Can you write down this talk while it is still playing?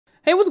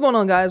Hey, what's going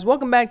on, guys?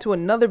 Welcome back to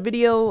another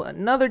video,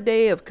 another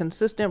day of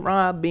consistent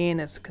Rob being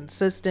as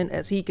consistent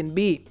as he can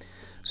be.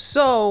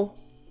 So,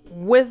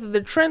 with the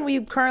trend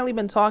we've currently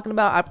been talking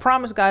about, I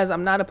promise, guys,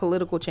 I'm not a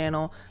political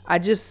channel. I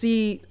just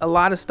see a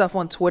lot of stuff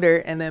on Twitter,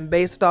 and then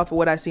based off of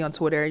what I see on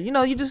Twitter, you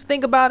know, you just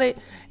think about it,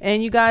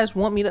 and you guys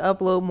want me to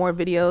upload more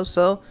videos,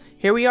 so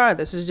here we are.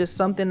 This is just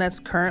something that's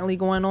currently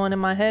going on in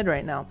my head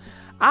right now.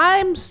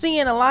 I'm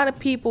seeing a lot of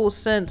people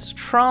since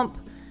Trump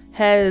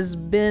has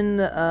been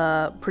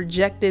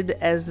projected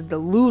as the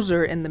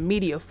loser in the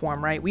media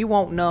form, right? We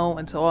won't know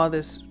until all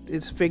this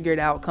is figured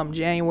out come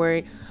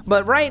January,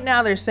 but right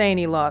now they're saying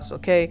he lost,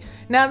 okay?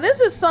 Now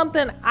this is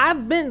something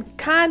I've been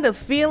kind of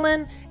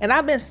feeling, and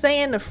I've been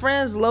saying to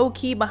friends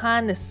low-key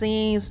behind the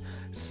scenes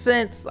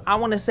since, I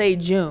want to say,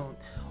 June.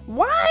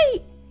 Why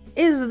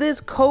is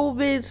this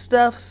COVID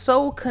stuff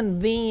so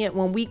convenient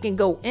when we can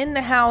go in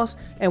the house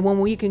and when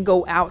we can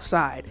go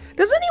outside?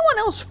 Does anyone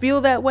else feel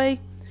that way?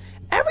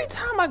 Every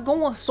time I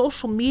go on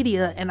social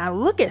media and I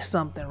look at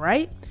something,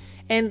 right?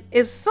 And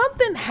if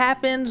something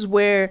happens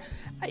where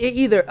it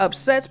either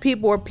upsets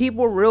people or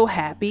people are real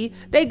happy,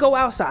 they go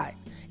outside.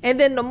 And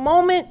then the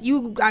moment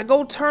I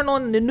go turn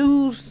on the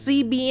news,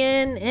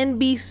 CBN,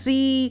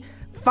 NBC,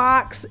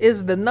 Fox,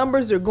 is the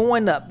numbers are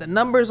going up. The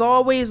numbers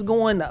always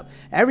going up.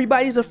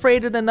 Everybody's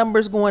afraid of the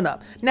numbers going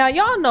up. Now,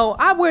 y'all know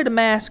I wear the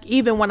mask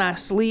even when I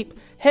sleep.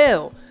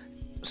 Hell,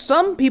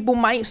 some people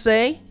might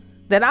say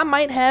that I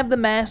might have the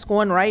mask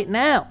on right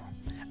now.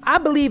 I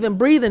believe in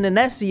breathing in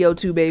that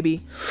CO2, baby.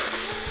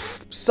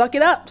 Suck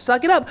it up,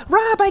 suck it up.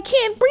 Rob, I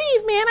can't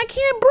breathe, man, I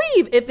can't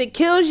breathe. If it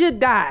kills you,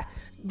 die.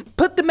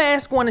 Put the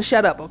mask on and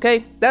shut up,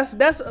 okay? That's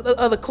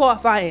the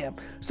cloth I am.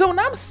 So when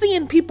I'm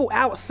seeing people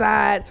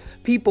outside,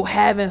 people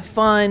having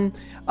fun,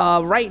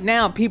 right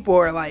now people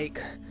are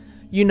like,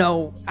 you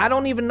know, I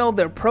don't even know,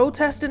 they're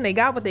protesting, they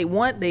got what they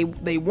want, they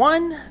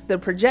won, the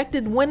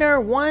projected winner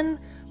won,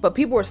 but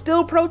people are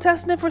still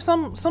protesting for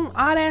some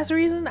odd ass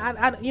reason.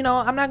 You know,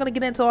 I'm not gonna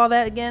get into all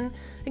that again.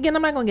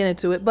 I'm not gonna get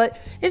into it, but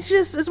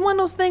it's one of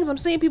those things. I'm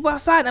seeing people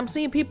outside, I'm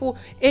seeing people,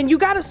 and you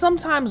gotta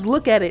sometimes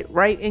look at it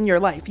right in your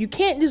life. You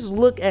can't just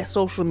look at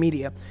social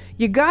media.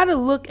 You gotta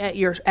look at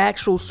your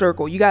actual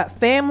circle. You got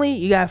family,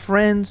 you got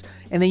friends,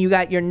 and then you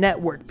got your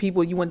network,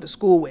 people you went to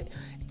school with.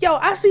 Yo,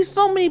 I see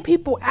so many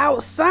people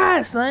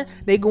outside, son.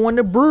 They going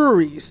to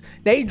breweries.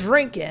 They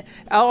drinking.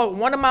 Oh,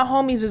 one of my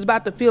homies is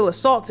about to feel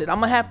assaulted. I'm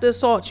gonna have to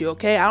assault you,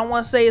 okay? I don't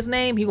want to say his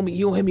name.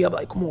 He'll hit me up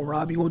like, come on,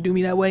 Rob, you gonna do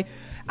me that way?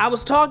 I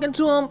was talking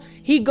to him.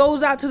 He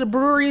goes out to the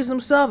breweries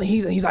himself, and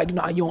he's like,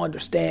 nah, you don't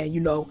understand. You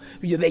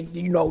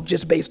know,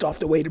 just based off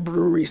the way the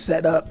brewery's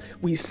set up,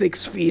 we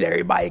 6 feet.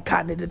 Everybody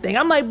kind of the thing.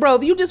 I'm like,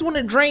 bro, you just want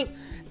to drink?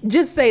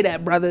 Just say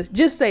that, brother.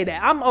 Just say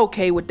that. I'm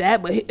okay with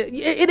that, but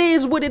it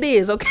is what it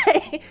is,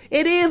 okay?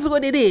 It is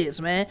what it is,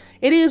 man.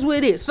 It is what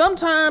it is.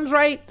 Sometimes,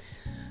 right,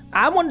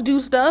 I want to do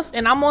stuff,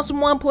 and I'm on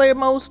some one-player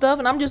mode stuff,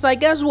 and I'm just like,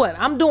 guess what?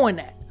 I'm doing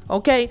that,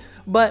 okay?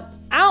 But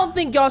I don't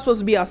think y'all supposed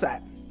to be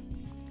outside.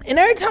 And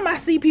every time I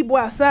see people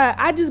outside,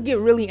 I just get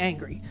really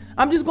angry.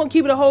 I'm just gonna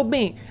keep it a whole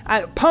bean.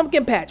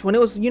 Pumpkin patch, when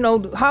it was, you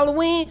know,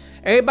 Halloween,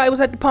 everybody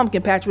was at the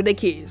pumpkin patch with their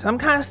kids. I'm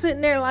kind of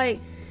sitting there like,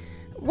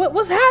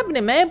 what's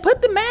happening, man?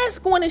 Put the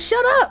mask on and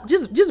shut up.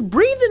 Just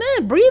breathe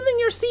it in. Breathe in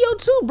your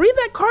CO2. Breathe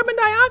that carbon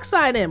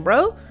dioxide in,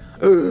 bro.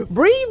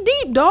 Breathe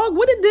deep, dog.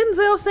 What did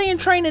Denzel say in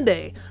Training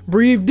Day?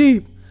 Breathe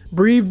deep.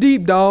 Breathe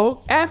deep,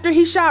 dog. After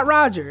he shot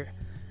Roger.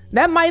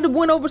 That might have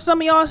went over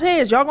some of y'all's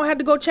heads. Y'all gonna have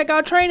to go check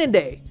out Training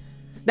Day.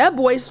 That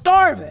boy's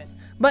starving.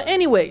 But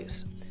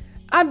anyways,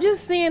 I'm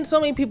just seeing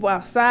so many people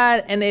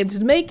outside, and it's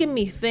making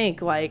me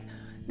think, like,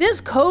 this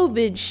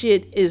COVID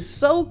shit is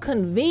so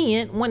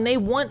convenient when they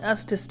want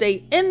us to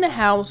stay in the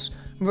house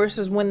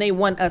versus when they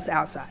want us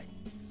outside.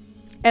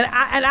 And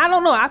I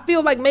don't know, I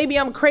feel like maybe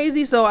I'm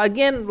crazy. So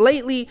again,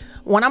 lately,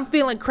 when I'm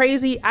feeling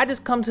crazy, I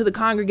just come to the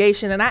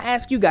congregation and I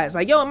ask you guys,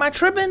 like, yo, am I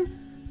tripping?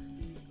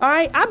 All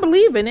right, I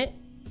believe in it.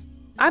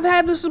 I've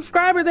had the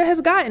subscriber that has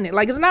gotten it.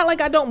 Like, it's not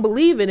like I don't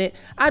believe in it.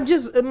 My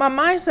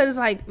mindset is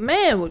like,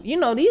 man, you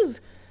know, these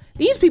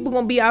people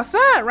gonna be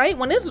outside, right?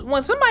 When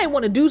somebody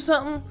want to do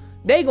something,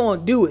 they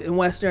gonna do it in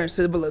Western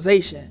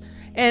civilization.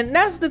 And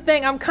that's the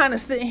thing. I'm kind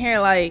of sitting here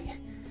like,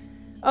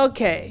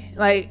 okay,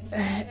 like,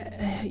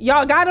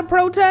 y'all gotta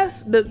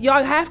protest?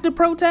 Y'all have to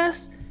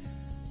protest?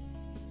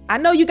 I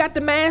know you got the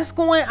mask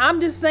on.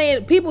 I'm just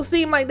saying, people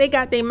seem like they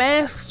got their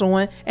masks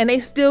on and they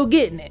still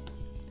getting it.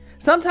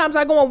 Sometimes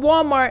I go in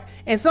Walmart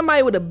and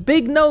somebody with a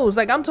big nose,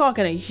 like I'm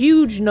talking a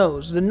huge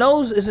nose. The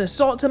nose is an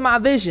insult to my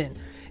vision.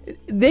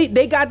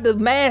 They got the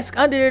mask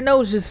under their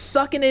nose, just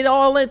sucking it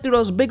all in through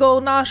those big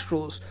old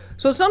nostrils.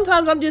 So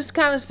sometimes I'm just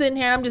kind of sitting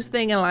here and I'm just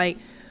thinking, like,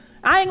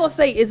 I ain't gonna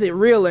say is it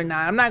real or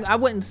not. I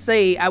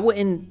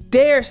wouldn't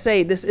dare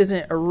say this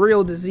isn't a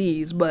real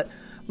disease, but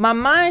my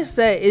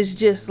mindset is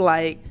just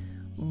like,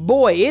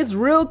 boy, it's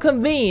real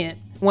convenient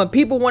when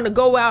people want to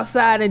go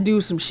outside and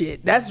do some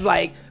shit. That's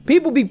like,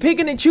 people be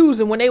picking and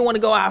choosing when they want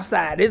to go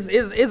outside.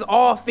 It's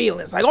all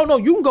feelings. Like, oh no,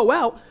 you can go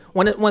out.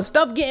 When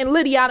stuff getting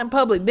litty out in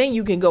public, then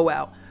you can go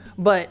out.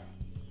 But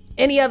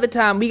any other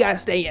time, we gotta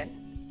stay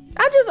in.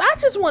 I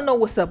just want to know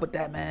what's up with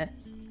that, man.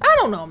 I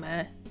don't know,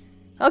 man.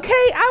 Okay,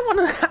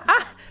 I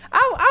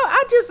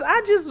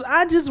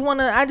just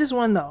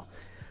want to know.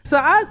 So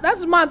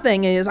that's my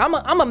thing is I'm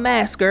a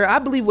masker. I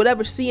believe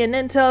whatever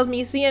CNN tells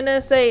me.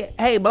 CNN say,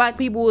 hey, black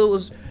people,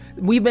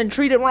 we've been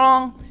treated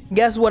wrong.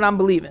 Guess what I'm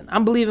believing?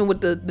 I'm believing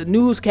what the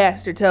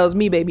newscaster tells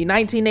me, baby.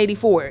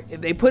 1984.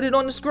 If they put it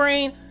on the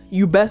screen,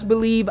 you best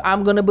believe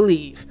I'm gonna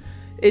believe.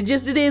 It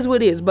is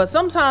what it is. But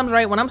sometimes,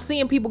 right, when I'm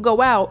seeing people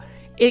go out,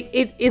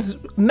 it's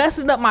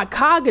messing up my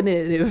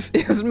cognitive.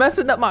 It's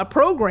messing up my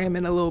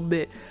programming a little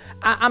bit.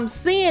 I'm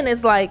seeing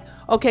it's like,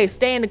 okay,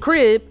 stay in the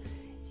crib.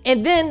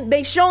 And then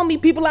they showing me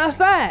people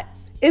outside.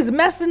 It's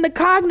messing the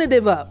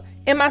cognitive up.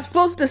 Am I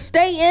supposed to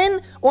stay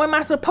in or am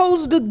I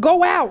supposed to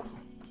go out?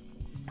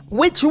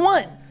 Which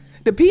one?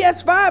 The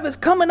PS5 is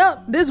coming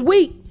up this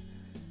week.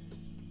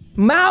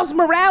 Miles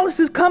Morales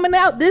is coming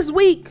out this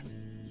week.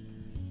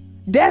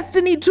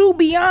 Destiny 2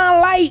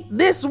 Beyond Light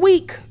this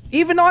week.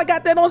 Even though I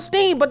got that on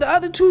Steam, but the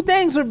other two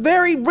things are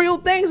very real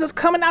things that's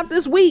coming out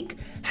this week.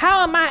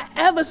 How am I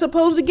ever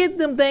supposed to get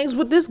them things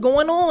with this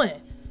going on?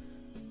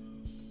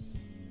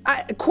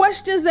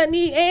 Questions that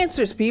need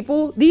answers,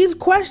 people. These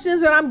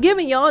questions that I'm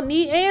giving y'all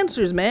need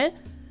answers, man.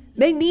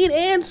 They need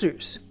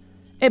answers.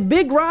 And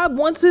Big Rob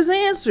wants his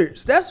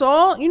answers. That's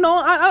all. You know,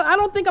 I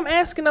don't think I'm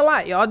asking a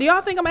lot, y'all. Do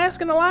y'all think I'm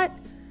asking a lot?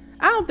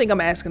 I don't think I'm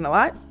asking a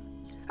lot.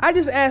 I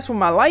just asked for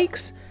my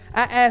likes.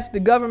 I asked the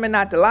government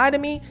not to lie to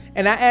me.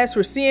 And I asked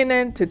for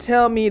CNN to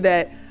tell me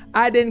that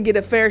I didn't get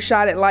a fair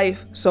shot at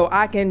life so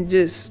I can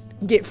just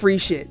get free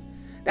shit.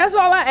 That's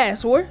all I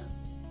asked for.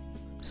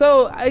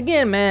 So,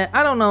 again, man,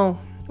 I don't know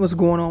what's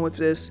going on with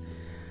this.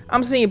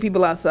 I'm seeing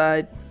people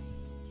outside.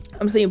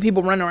 I'm seeing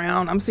people run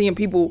around. I'm seeing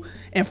people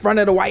in front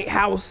of the White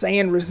House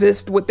saying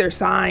resist with their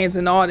signs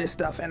and all this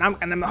stuff. And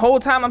the whole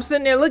time I'm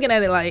sitting there looking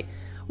at it like,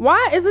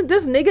 why isn't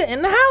this nigga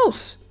in the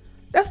house?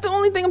 That's the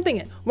only thing I'm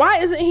thinking. Why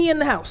isn't he in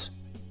the house?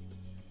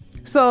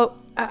 So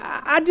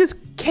I just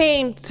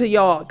came to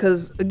y'all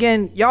because,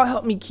 again, y'all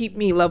help me keep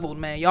me leveled,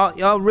 man.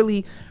 Y'all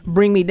really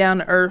bring me down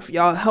to earth.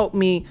 Y'all help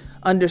me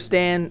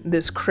understand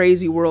this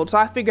crazy world. So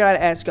I figured I'd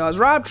ask y'all, is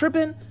Rob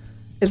tripping?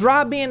 Is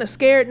Rob being a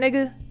scared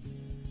nigga?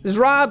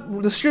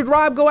 Should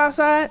Rob go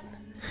outside?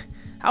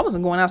 I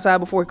wasn't going outside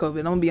before COVID.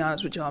 I'm gonna be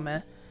honest with y'all,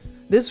 man.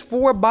 This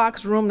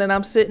 4-box room that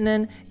I'm sitting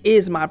in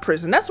is my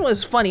prison. That's when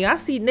it's funny. I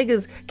see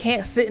niggas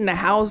can't sit in the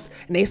house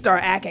and they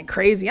start acting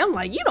crazy. I'm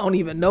like, you don't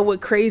even know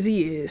what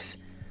crazy is.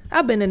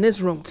 I've been in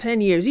this room 10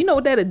 years. You know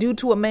what that'll do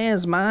to a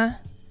man's mind?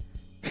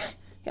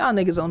 Y'all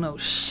niggas don't know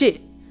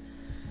shit.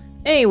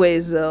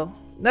 Anyways, though,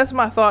 that's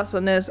my thoughts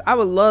on this. I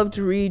would love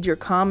to read your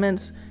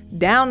comments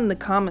down in the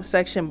comment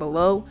section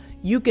below.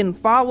 You can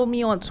follow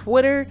me on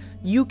Twitter.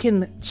 You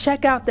can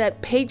check out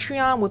that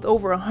Patreon with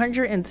over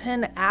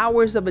 110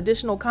 hours of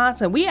additional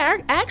content. We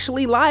are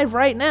actually live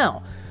right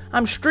now.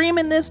 I'm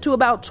streaming this to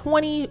about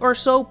 20 or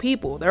so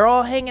people. They're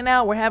all hanging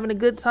out. We're having a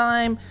good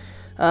time.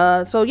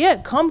 So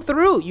yeah, come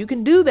through. You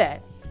can do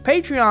that.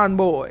 Patreon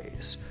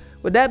boys.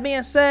 With that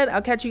being said,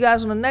 I'll catch you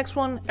guys on the next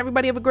one.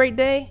 Everybody have a great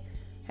day,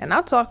 and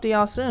I'll talk to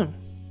y'all soon.